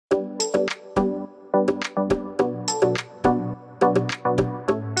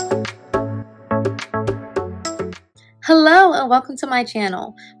welcome to my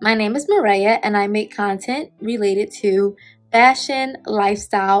channel. My name is Maria and I make content related to fashion,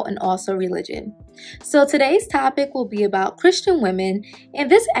 lifestyle, and also religion. So today's topic will be about Christian women, and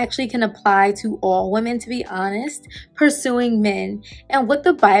this actually can apply to all women, to be honest, pursuing men, and what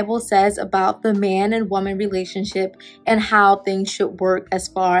the Bible says about the man and woman relationship and how things should work as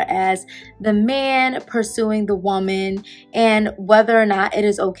far as the man pursuing the woman and whether or not it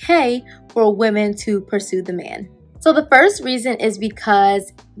is okay for women to pursue the man. So the first reason is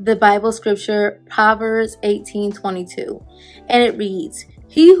because the Bible scripture, Proverbs 18:22, and it reads,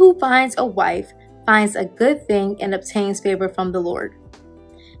 "He who finds a wife finds a good thing and obtains favor from the Lord."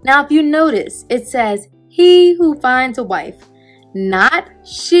 Now, if you notice, it says, he who finds a wife, not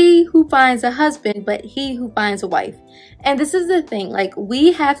she who finds a husband, but he who finds a wife. And this is the thing, like,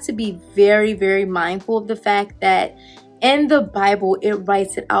 we have to be very, very mindful of the fact that in the Bible, it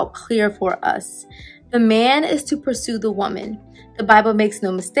writes it out clear for us. The man is to pursue the woman. The Bible makes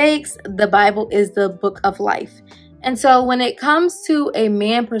no mistakes. The Bible is the book of life. And so when it comes to a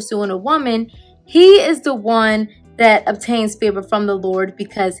man pursuing a woman, he is the one that obtains favor from the Lord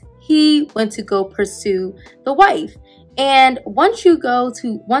because he went to go pursue the wife. And once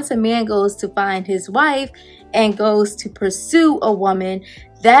a man goes to find his wife and goes to pursue a woman,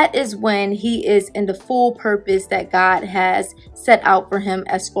 that is when he is in the full purpose that God has set out for him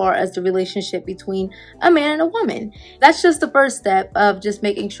as far as the relationship between a man and a woman. That's just the first step of just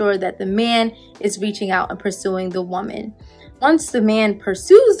making sure that the man is reaching out and pursuing the woman. Once the man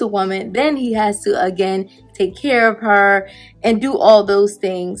pursues the woman, then he has to again take care of her and do all those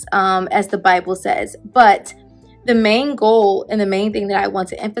things as the Bible says. But the main goal and the main thing that I want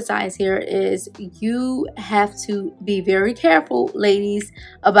to emphasize here is you have to be very careful, ladies,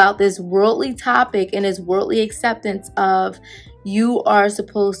 about this worldly topic and this worldly acceptance of you are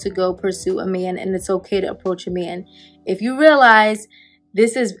supposed to go pursue a man and it's okay to approach a man. If you realize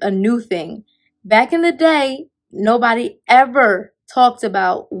this is a new thing, back in the day, nobody ever talked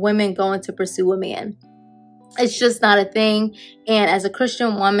about women going to pursue a man. It's just not a thing. And as a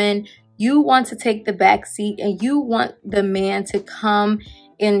Christian woman, you want to take the back seat and you want the man to come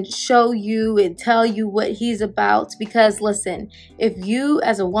and show you and tell you what he's about. Because listen, if you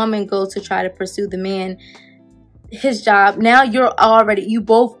as a woman go to try to pursue the man, his job, now you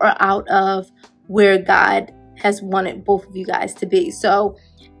both are out of where God has wanted both of you guys to be. So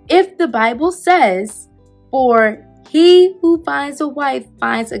if the Bible says, "For he who finds a wife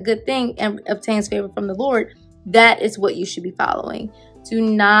finds a good thing and obtains favor from the Lord," that is what you should be following. Do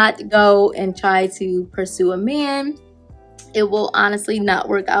not go and try to pursue a man. It will honestly not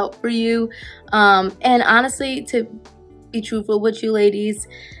work out for you. And honestly, to be truthful with you ladies,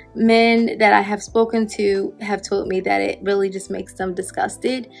 men that I have spoken to have told me that it really just makes them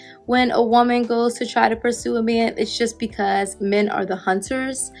disgusted when a woman goes to try to pursue a man. It's just because men are the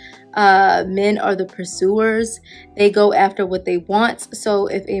hunters. Men are the pursuers. They go after what they want. So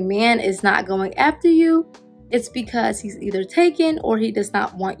if a man is not going after you, it's because he's either taken or he does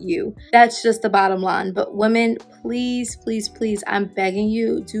not want you. That's just the bottom line. But women, please, please, please, I'm begging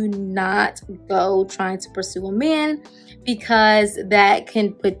you, do not go trying to pursue a man, because that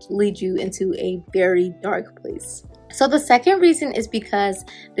can lead you into a very dark place. So the second reason is because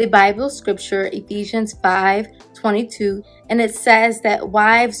the Bible scripture, Ephesians 5:22, and it says that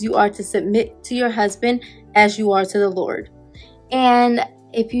wives, you are to submit to your husband as you are to the Lord. And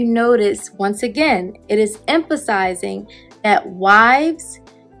if you notice, once again, it is emphasizing that wives,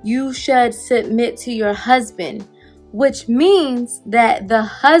 you should submit to your husband, which means that the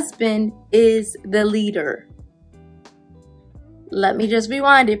husband is the leader. Let me just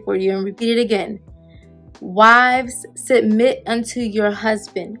rewind it for you and repeat it again. Wives, submit unto your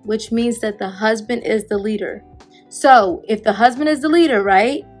husband, which means that the husband is the leader. So if the husband is the leader,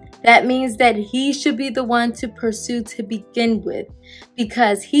 right? That means that he should be the one to pursue to begin with,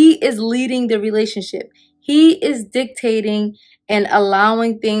 because he is leading the relationship. He is dictating and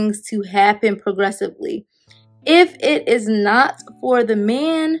allowing things to happen progressively. If it is not for the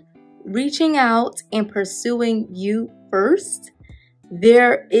man reaching out and pursuing you first,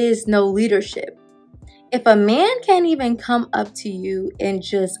 there is no leadership. If a man can't even come up to you and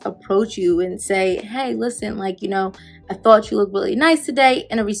just approach you and say, "Hey, listen, I thought you looked really nice today,"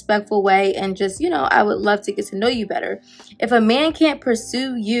 in a respectful way, and just, I would love to get to know you better. If a man can't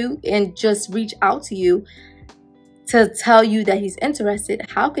pursue you and just reach out to you to tell you that he's interested,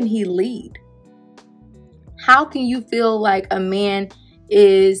 how can he lead? How can you feel like a man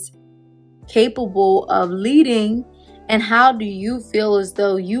is capable of leading? And how do you feel as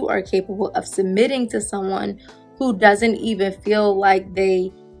though you are capable of submitting to someone who doesn't even feel like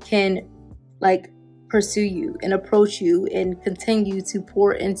they can pursue you and approach you and continue to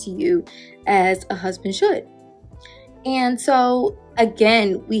pour into you as a husband should. And so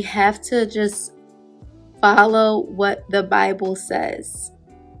again, we have to just follow what the Bible says.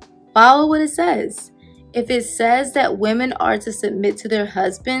 Follow what it says. If it says that women are to submit to their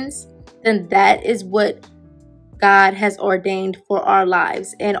husbands, then that is what God has ordained for our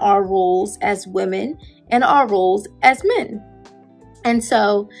lives and our roles as women and our roles as men. And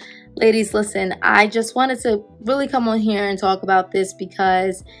so, ladies, listen, I just wanted to really come on here and talk about this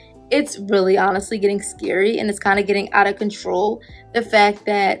because it's really honestly getting scary and it's kind of getting out of control. The fact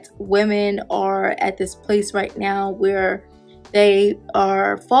that women are at this place right now where they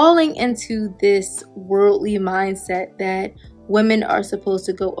are falling into this worldly mindset that women are supposed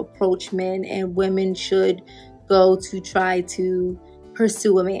to go approach men and women should go to try to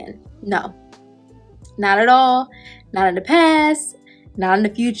pursue a man. No, not at all. Not in the past, not in the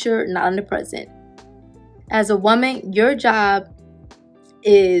future, not in the present. As a woman, your job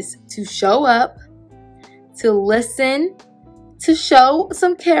is to show up, to listen, to show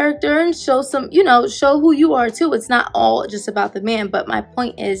some character and show some, show who you are too. It's not all just about the man. But my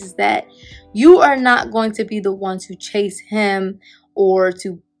point is that you are not going to be the one to chase him or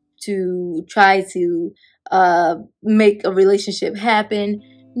to try to make a relationship happen.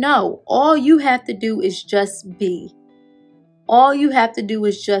 No, all you have to do is just be. All you have to do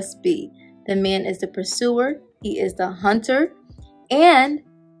is just be. The man is the pursuer. He is the hunter. And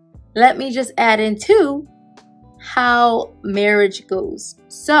let me just add in too how marriage goes.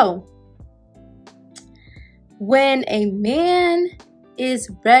 So when a man is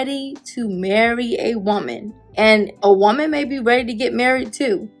ready to marry a woman, and a woman may be ready to get married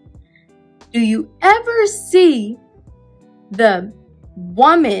too, do you ever see the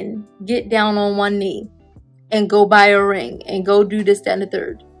woman get down on one knee and go buy a ring and go do this, that, and the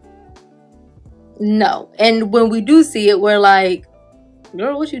third? No. And when we do see it, we're like,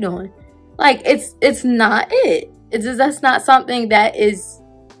 girl, what you doing? Like, it's not it. It's just, that's not something that is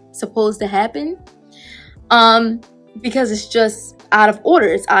supposed to happen. Because it's just out of order.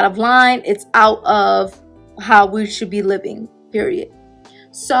 It's out of line. It's out of how we should be living, period.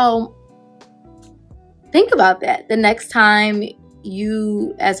 So think about that. The next time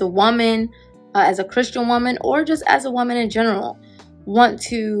you, as a woman, as a Christian woman, or just as a woman in general, want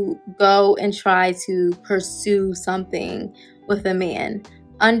to go and try to pursue something with a man,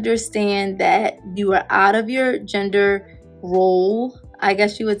 understand that you are out of your gender role, I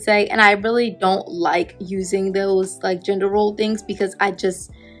guess you would say. And I really don't like using those like gender role things because I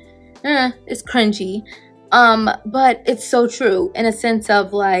just, it's cringy. But it's so true in a sense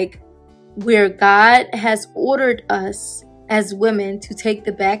of like where God has ordered us as women to take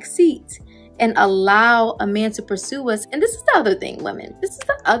the back seat and allow a man to pursue us. And this is the other thing, women. This is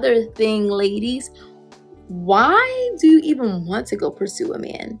the other thing, ladies. Why do you even want to go pursue a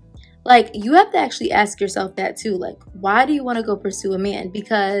man? Like, you have to actually ask yourself that too. Like, why do you want to go pursue a man?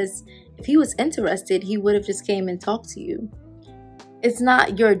 Because if he was interested, he would have just came and talked to you. It's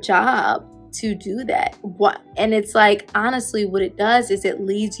not your job to do that. And it's like, honestly, what it does is it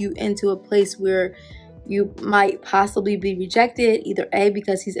leads you into a place where you might possibly be rejected, either A,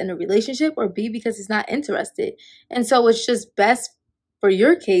 because he's in a relationship, or B, because he's not interested. And so it's just best for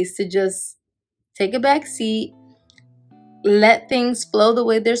your case to just take a back seat, let things flow the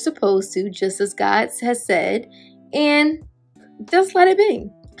way they're supposed to, just as God has said, and just let it be.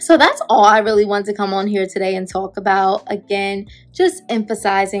 So that's all I really want to come on here today and talk about. Again, just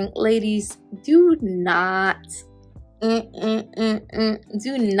emphasizing, ladies, do not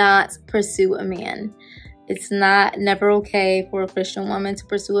pursue a man. It's never okay for a Christian woman to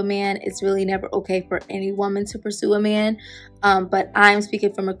pursue a man. It's really never okay for any woman to pursue a man. But I'm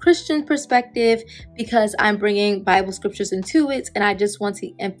speaking from a Christian perspective because I'm bringing Bible scriptures into it. And I just want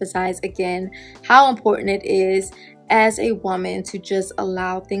to emphasize again how important it is as a woman to just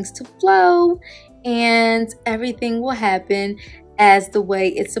allow things to flow and everything will happen as the way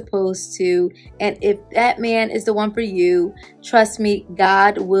it's supposed to. And if that man is the one for you, trust me,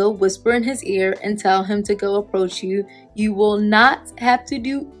 God will whisper in his ear and tell him to go approach you. You will not have to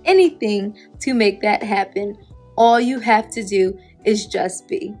do anything to make that happen. All you have to do is just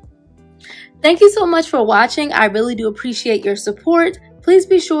be. Thank you so much for watching. I really do appreciate your support. Please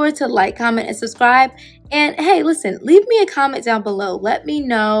be sure to like, comment, and subscribe. And hey, listen, leave me a comment down below. Let me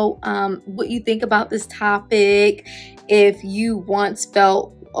know what you think about this topic. If you once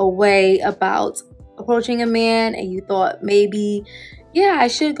felt a way about approaching a man and you thought maybe yeah, I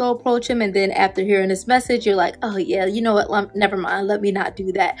should go approach him. And then after hearing this message, you're like, oh yeah, you know what, never mind, let me not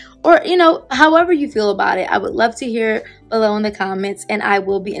do that. Or, however you feel about it, I would love to hear it below in the comments, and I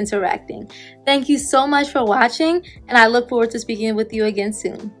will be interacting. Thank you so much for watching, and I look forward to speaking with you again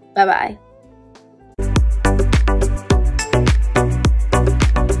soon. Bye bye.